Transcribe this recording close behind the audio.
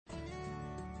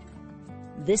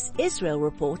This Israel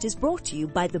report is brought to you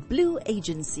by the Blue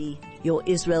Agency. Your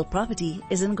Israel property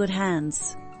is in good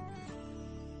hands.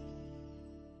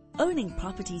 Owning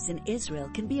properties in Israel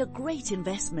can be a great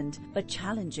investment, but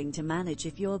challenging to manage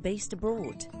if you're based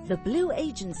abroad. The Blue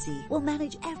Agency will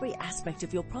manage every aspect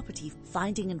of your property,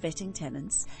 finding and vetting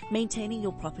tenants, maintaining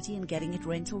your property and getting it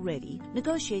rental ready,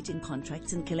 negotiating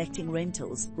contracts and collecting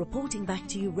rentals, reporting back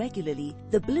to you regularly.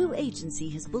 The Blue Agency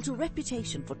has built a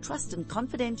reputation for trust and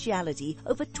confidentiality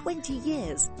over 20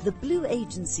 years. The Blue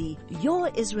Agency, your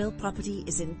Israel property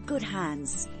is in good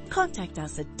hands. Contact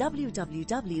us at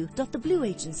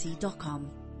www.theblueagency.com.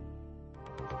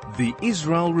 The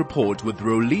Israel Report with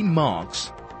Rolene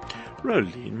Marks.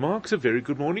 Rolene Marks, a very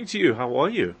good morning to you. How are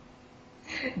you?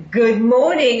 Good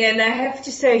morning, and I have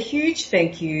to say a huge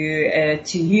thank you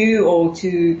to you or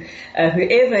to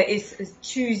whoever is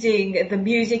choosing the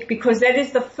music, because that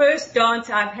is the first dance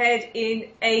I've had in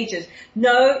ages.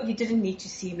 No, you didn't need to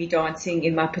see me dancing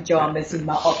in my pajamas in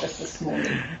my office this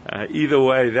morning. Either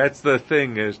way, that's the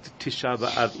thing, is Tisha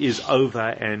B'Av is over,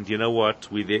 and you know what?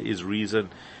 There is reason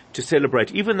to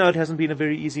celebrate, even though it hasn't been a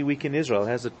very easy week in Israel,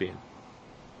 has it been?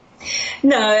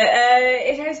 No,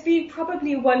 it has been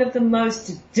probably one of the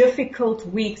most difficult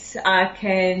weeks I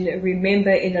can remember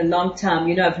in a long time.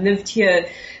 You know, I've lived here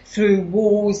through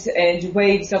wars and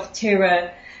waves of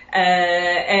terror,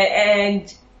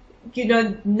 and you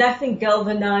know, nothing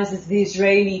galvanizes the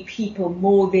Israeli people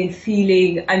more than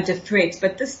feeling under threat.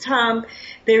 But this time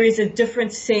there is a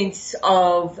different sense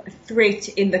of threat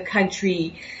in the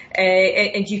country,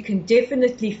 and you can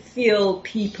definitely feel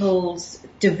people's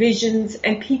divisions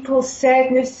and people's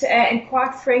sadness and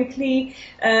quite frankly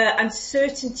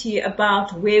uncertainty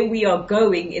about where we are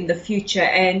going in the future,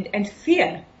 and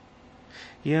fear.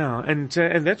 Yeah, and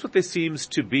that's what there seems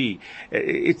to be.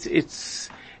 It's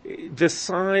the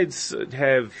sides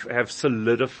have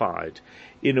solidified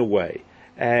in a way,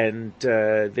 and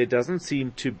there doesn't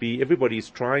seem to be, everybody's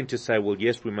trying to say, well,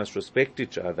 yes, we must respect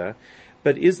each other,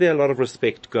 but is there a lot of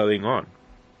respect going on?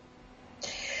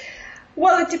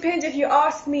 Well, it depends if you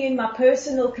ask me in my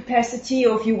personal capacity,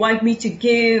 or if you want me to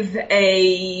give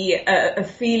a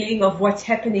feeling of what's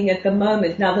happening at the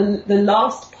moment. Now, the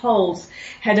last polls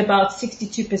had about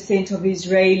 62% of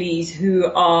Israelis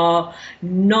who are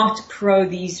not pro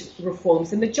these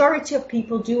reforms. The majority of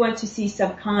people do want to see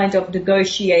some kind of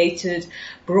negotiated,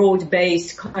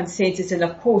 broad-based consensus, and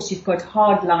of course you've got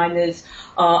hardliners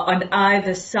on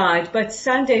either side. But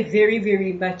Sunday very,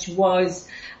 very much was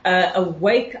a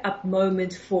wake-up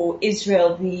moment for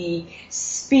Israel. The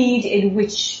speed in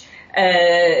which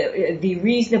the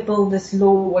reasonableness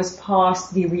law was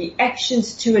passed, the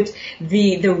reactions to it,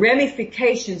 the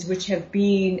ramifications which have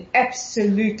been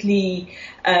absolutely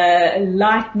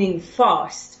lightning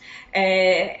fast.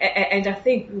 And I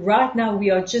think right now we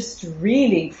are just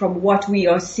reeling from what we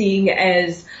are seeing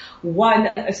as one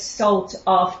assault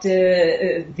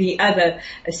after the other.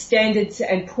 Standard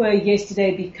 & Poor's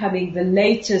yesterday becoming the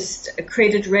latest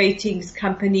credit ratings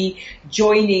company,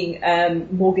 joining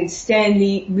Morgan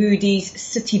Stanley, Moody's,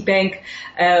 Citibank,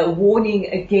 warning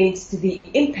against the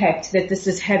impact that this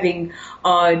is having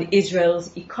on Israel's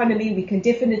economy. We can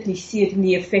definitely see it in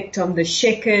the effect on the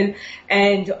shekel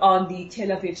and on the Tel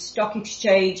Aviv Stock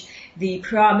Exchange. The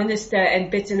Prime Minister and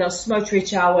Bezalel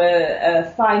Smotrich, our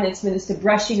finance minister,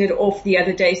 brushing it off the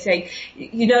other day, saying,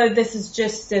 you know, this is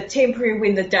just temporary.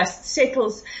 When the dust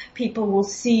settles, people will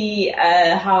see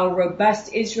how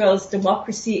robust Israel's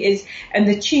democracy is. And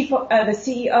the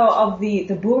CEO of the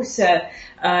Bursa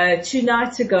 2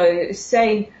 nights ago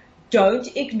saying,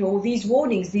 don't ignore these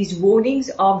warnings. These warnings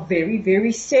are very,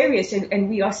 very serious, and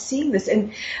we are seeing this.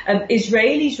 And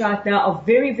Israelis right now are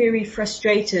very, very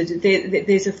frustrated.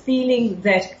 There's a feeling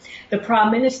that the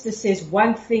Prime Minister says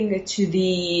one thing to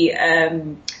the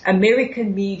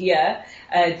American media,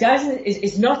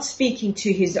 is not speaking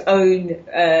to his own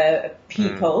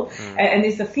people, and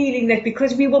there's a feeling that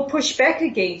because we will push back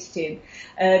against him,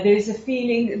 there's a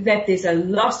feeling that there's a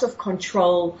loss of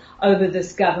control over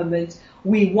this government.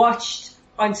 We watched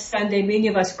on Sunday, many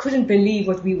of us couldn't believe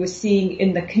what we were seeing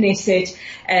in the Knesset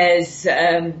as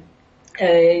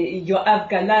Yoav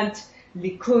Gallant,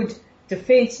 Likud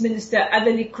Defense Minister,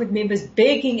 other Likud members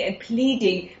begging and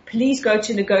pleading, please go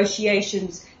to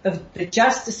negotiations. The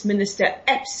Justice Minister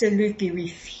absolutely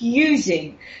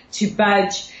refusing to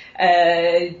budge.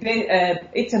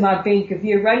 Itamar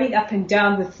Ben-Gvir running up and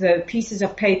down with pieces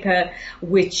of paper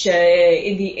which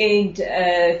in the end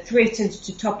threatened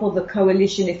to topple the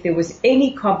coalition if there was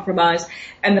any compromise,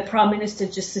 and the Prime Minister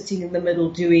just sitting in the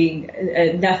middle doing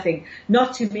nothing.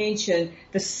 Not to mention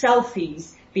the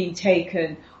selfies being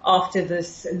taken after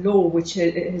this law, which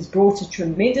has brought a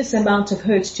tremendous amount of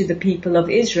hurt to the people of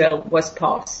Israel, was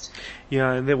passed.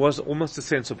 Yeah, and there was almost a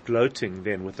sense of gloating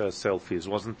then with those selfies,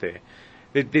 wasn't there?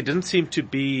 There didn't seem to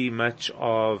be much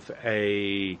of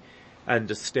a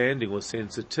understanding or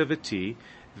sensitivity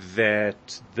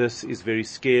that this is very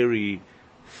scary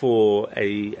for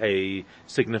a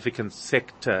significant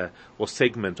sector or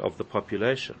segment of the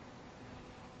population.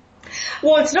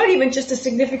 Well, it's not even just a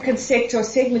significant sector or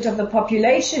segment of the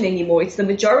population anymore. It's the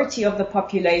majority of the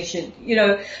population. You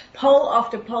know, poll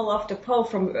after poll after poll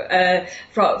from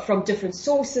different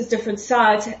sources, different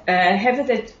sides, have it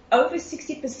that over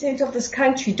 60% of this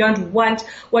country don't want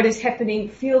what is happening,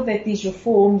 feel that these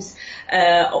reforms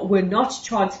were not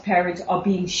transparent, are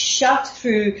being shot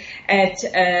through at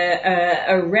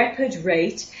a rapid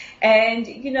rate. And,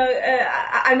 you know,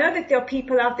 I know that there are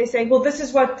people out there saying, well, this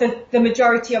is what the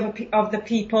majority of the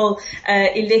people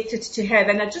elected to have.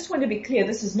 And I just want to be clear,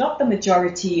 this is not the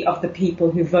majority of the people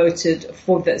who voted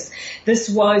for this. This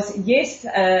was, yes,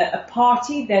 a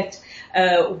party that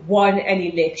won an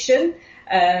election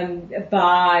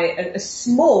by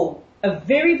a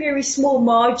very, very small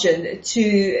margin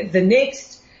to the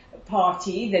next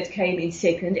party that came in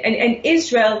second. And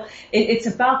Israel, it's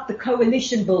about the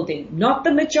coalition building, not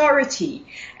the majority.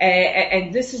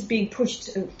 And this is being pushed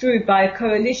through by a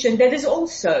coalition that is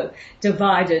also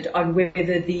divided on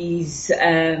whether these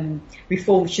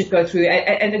reforms should go through.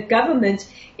 And the government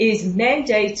is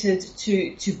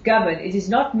mandated to govern. It is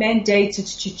not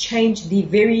mandated to change the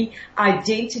very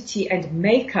identity and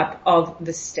makeup of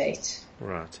the state.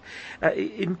 Right.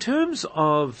 In terms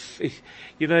of,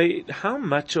 you know, how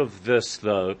much of this,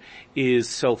 though, is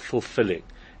self-fulfilling?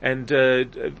 And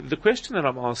the question that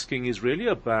I'm asking is really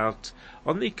about,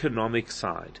 on the economic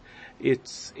side, we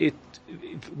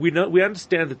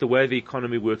understand that the way the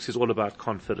economy works is all about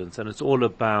confidence, and it's all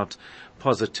about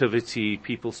positivity,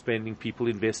 people spending, people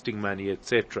investing money,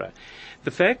 etc.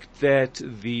 The fact that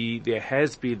there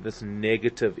has been this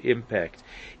negative impact,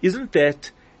 isn't that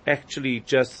actually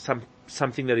just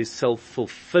something that is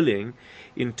self-fulfilling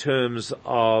in terms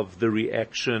of the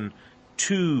reaction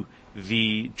to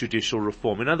the judicial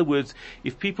reform? In other words,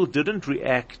 if people didn't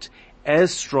react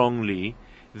as strongly,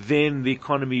 then the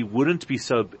economy wouldn't be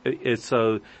so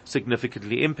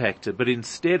significantly impacted. But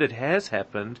instead it has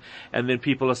happened, and then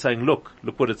people are saying, look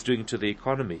what it's doing to the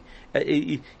economy.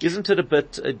 Isn't it a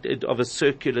bit of a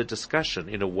circular discussion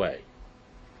in a way?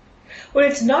 Well,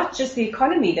 it's not just the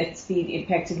economy that's being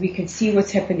impacted. We can see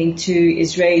what's happening to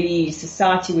Israeli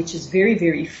society, which is very,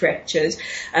 very fractured.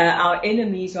 Our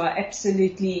enemies are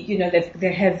absolutely, you know,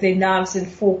 they have their knives and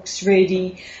forks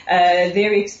ready.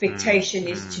 Their expectation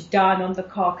is to dine on the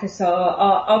carcass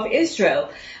of Israel.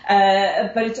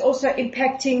 But it's also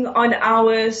impacting on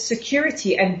our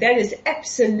security, and that is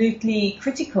absolutely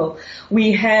critical.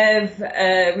 We have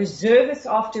reservists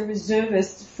after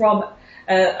reservists from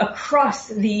across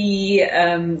the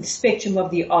spectrum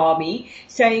of the army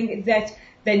saying that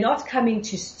they're not coming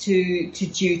to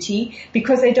duty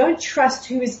because they don't trust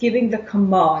who is giving the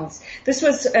commands. This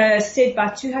was said by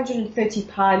 230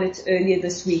 pilots earlier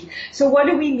this week. So what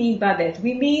do we mean by that?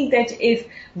 We mean that if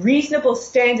reasonable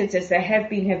standards as they have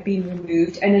been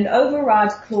removed and an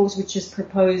override clause which is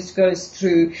proposed goes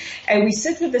through, and we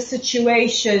sit with a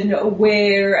situation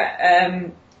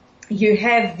where you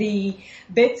have the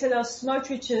Bezalel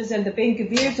Smotriches and the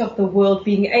Ben-Gvirs of the world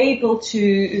being able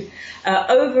to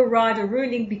override a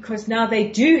ruling because now they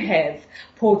do have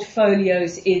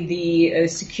portfolios in the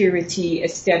security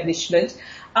establishment.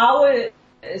 Our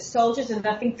soldiers, and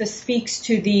I think this speaks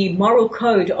to the moral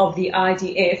code of the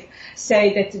IDF,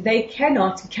 say that they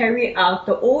cannot carry out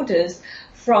the orders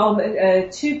from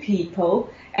two people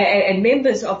and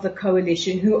members of the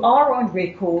coalition who are on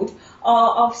record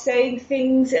of saying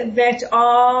things that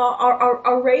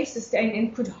are racist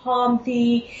and could harm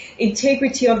the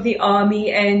integrity of the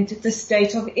army and the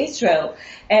state of Israel.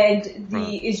 And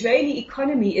the Israeli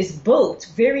economy is built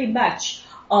very much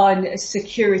on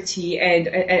security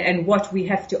and what we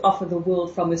have to offer the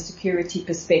world from a security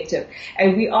perspective.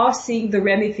 And we are seeing the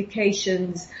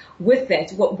ramifications with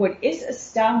that. What is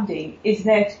astounding is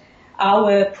that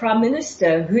our Prime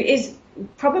Minister, who is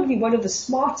probably one of the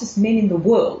smartest men in the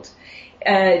world,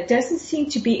 doesn't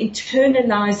seem to be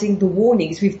internalizing the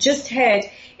warnings. We've just had,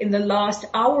 in the last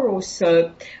hour or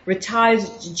so, retired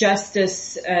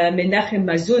Justice Menachem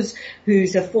Mazuz,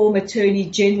 who's a former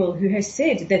Attorney General, who has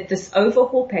said that this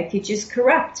overhaul package is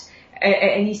corrupt.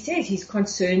 And he says his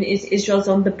concern is Israel's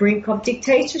on the brink of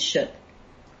dictatorship.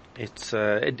 It's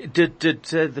did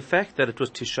the fact that it was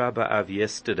Tisha B'Av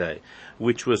yesterday,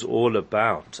 which was all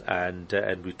about, and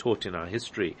we taught in our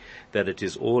history that it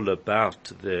is all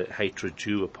about the hatred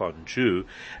Jew upon Jew.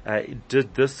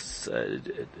 Did this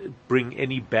bring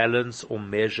any balance or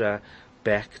measure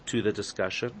back to the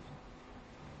discussion?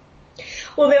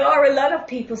 Well, there are a lot of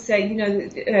people saying,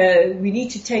 we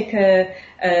need to take a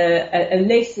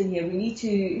lesson here. We need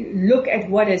to look at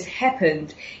what has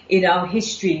happened in our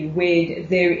history when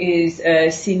there is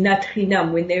sinat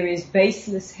chinam, when there is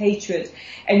baseless hatred,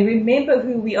 and remember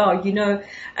who we are.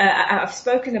 I've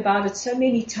spoken about it so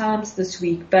many times this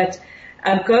week, but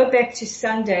go back to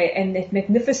Sunday and that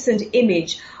magnificent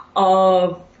image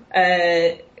of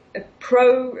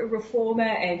pro-reformer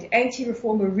and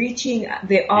anti-reformer reaching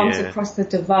their arms across the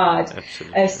divide,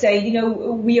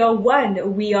 saying, we are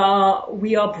one, we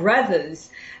are brothers,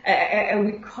 and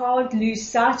we can't lose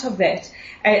sight of that.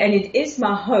 And it is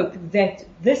my hope that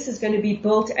this is going to be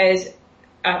built as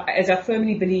I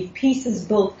firmly believe, peace is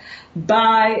built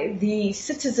by the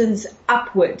citizens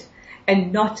upward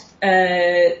and not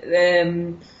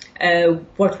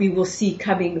what we will see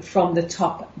coming from the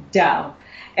top down.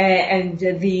 And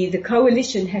the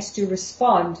coalition has to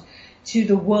respond to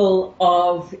the will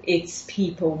of its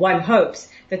people. One hopes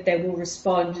that they will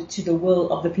respond to the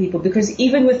will of the people, because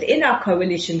even within our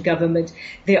coalition government,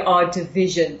 there are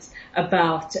divisions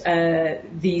about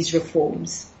these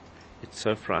reforms. It's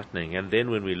so frightening. And then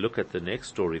when we look at the next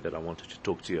story that I wanted to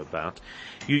talk to you about,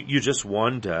 you just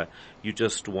wonder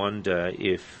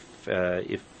if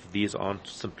these aren't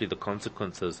simply the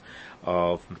consequences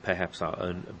of perhaps our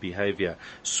own behavior.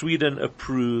 Sweden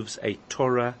approves a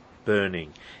Torah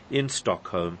burning in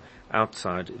Stockholm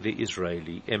outside the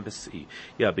Israeli embassy.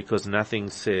 Yeah, because nothing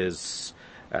says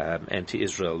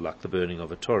anti-Israel like the burning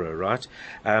of a Torah, right?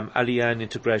 Aliyah and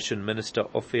Integration Minister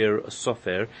Ofer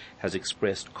Sofer has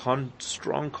expressed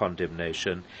strong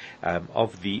condemnation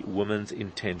of the woman's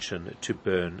intention to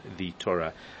burn the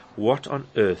Torah. What on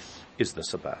earth is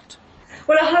this about?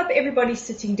 Well, I hope everybody's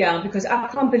sitting down, because I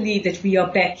can't believe that we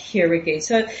are back here again.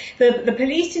 So the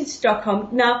police in Stockholm,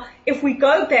 now if we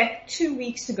go back 2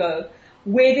 weeks ago,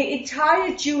 where the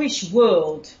entire Jewish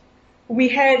world, we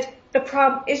had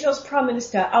Israel's Prime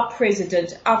Minister, our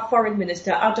President, our Foreign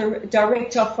Minister, our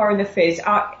Director of Foreign Affairs,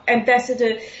 our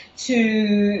Ambassador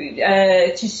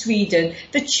to Sweden,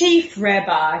 the Chief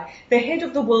Rabbi, the head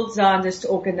of the World Zionist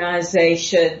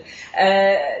Organization,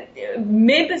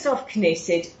 members of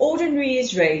Knesset, ordinary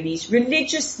Israelis,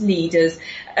 religious leaders,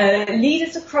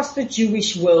 leaders across the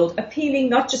Jewish world, appealing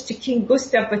not just to King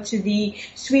Gustav but to the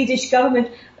Swedish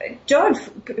government. Don't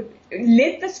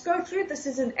let this go through. This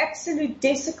is an absolute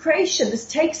desecration. This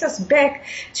takes us back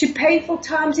to painful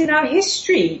times in our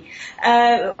history.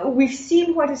 We've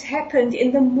seen what has happened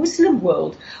in the Muslim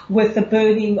world with the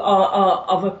burning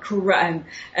of a Quran,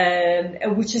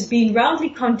 which has been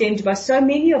roundly condemned by so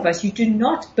many of us. You do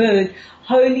not burn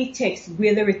holy text,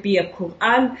 whether it be a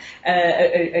Quran,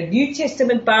 a New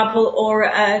Testament Bible, or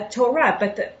a Torah.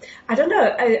 But I don't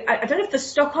know. I don't know if the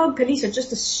Stockholm police are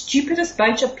just the stupidest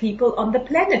bunch of people on the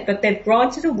planet, but they've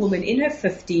granted a woman in her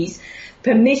 50s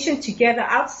permission to gather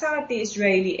outside the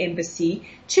Israeli embassy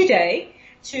today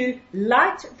to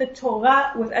light the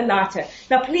Torah with a lighter.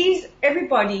 Now, please,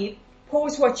 everybody,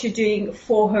 pause what you're doing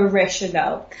for her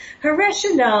rationale. Her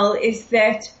rationale is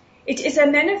that it is a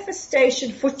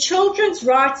manifestation for children's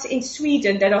rights in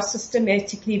Sweden that are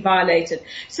systematically violated.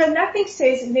 So nothing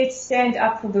says let's stand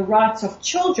up for the rights of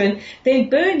children than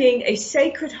burning a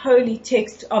sacred holy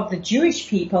text of the Jewish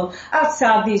people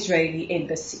outside the Israeli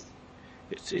embassy.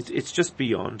 It's just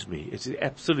beyond me. It's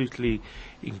absolutely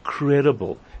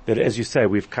incredible that, as you say,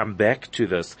 we've come back to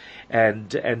this, and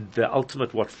the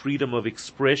ultimate, freedom of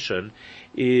expression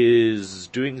is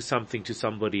doing something to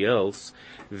somebody else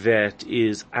that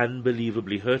is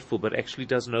unbelievably hurtful, but actually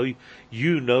does no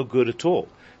good at all.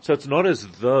 So it's not as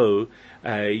though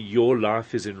your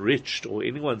life is enriched, or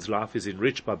anyone's life is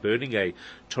enriched by burning a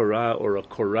Torah or a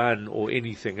Quran or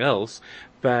anything else,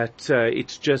 but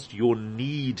it's just your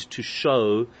need to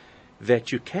show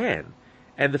that you can.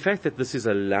 And the fact that this is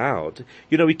allowed,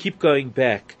 we keep going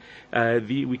back,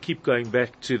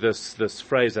 to this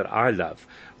phrase that I love,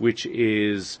 which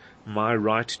is, my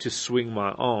right to swing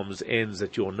my arms ends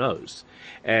at your nose.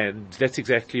 And that's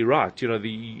exactly right.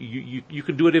 You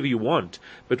can do whatever you want,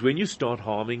 but when you start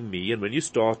harming me and when you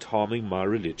start harming my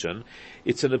religion,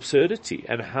 it's an absurdity.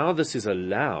 And how this is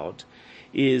allowed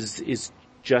is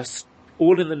just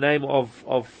all in the name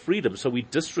of freedom. So we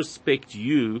disrespect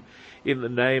you in the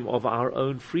name of our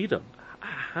own freedom.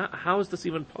 How is this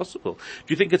even possible?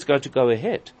 Do you think it's going to go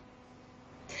ahead?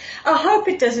 I hope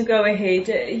it doesn't go ahead.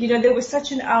 There was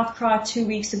such an outcry 2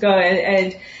 weeks ago,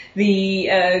 and the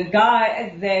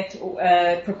guy that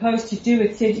proposed to do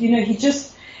it said,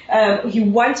 he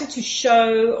wanted to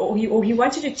show, or he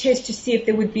wanted to test to see if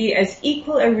there would be as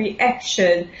equal a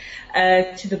reaction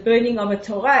to the burning of a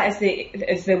Torah as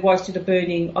there was to the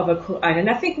burning of a Quran. And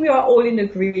I think we are all in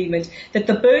agreement that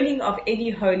the burning of any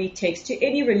holy text to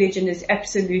any religion is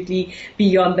absolutely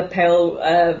beyond the pale,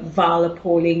 vile,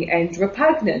 appalling, and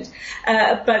repugnant.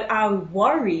 But I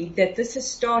worry that this has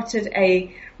started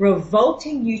a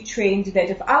revolting new trend that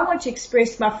if I want to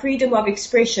express my freedom of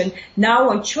expression now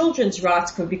on children's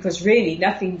rights, because really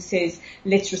nothing says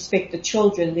let's respect the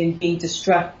children than being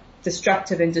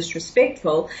destructive and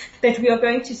disrespectful, that we are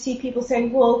going to see people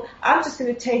saying, well, I'm just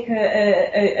going to take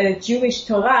a Jewish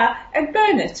Torah and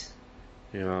burn it.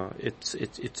 Yeah,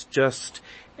 it's just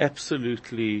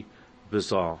absolutely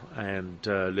bizarre, and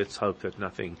let's hope that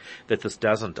this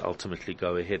doesn't ultimately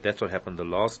go ahead. That's what happened the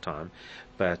last time,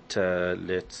 but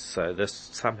this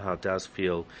somehow does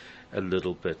feel a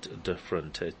little bit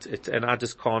different. And I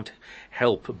just can't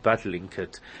help but link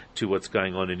it to what's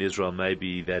going on in Israel.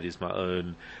 Maybe that is my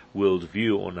own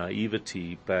worldview or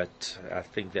naivety, but I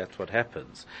think that's what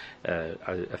happens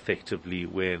effectively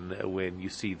when you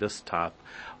see this type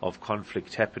of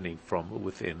conflict happening from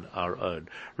within our own.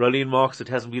 Rolene Marks, it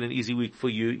hasn't been an easy week for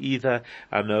you either.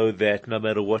 I know that no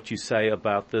matter what you say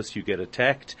about this, you get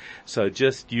attacked. So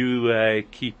just you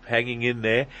keep hanging in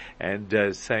there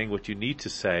and saying what you need to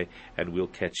say, and we'll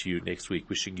catch you next week.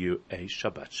 Wishing you a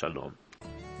Shabbat Shalom.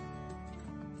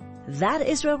 That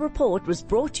Israel Report was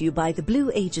brought to you by the Blue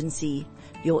Agency.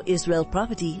 Your Israel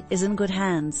property is in good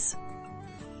hands.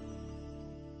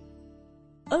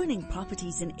 Owning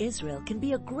properties in Israel can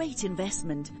be a great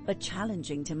investment, but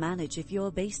challenging to manage if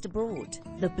you're based abroad.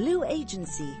 The Blue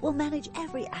Agency will manage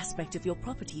every aspect of your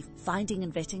property, finding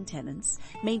and vetting tenants,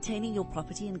 maintaining your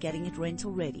property and getting it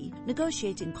rental ready,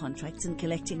 negotiating contracts and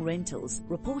collecting rentals,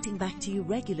 reporting back to you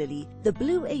regularly. The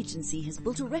Blue Agency has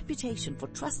built a reputation for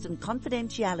trust and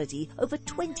confidentiality over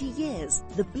 20 years.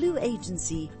 The Blue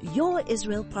Agency, your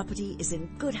Israel property is in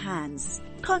good hands.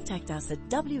 Contact us at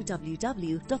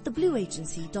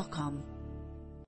www.theblueagency.com.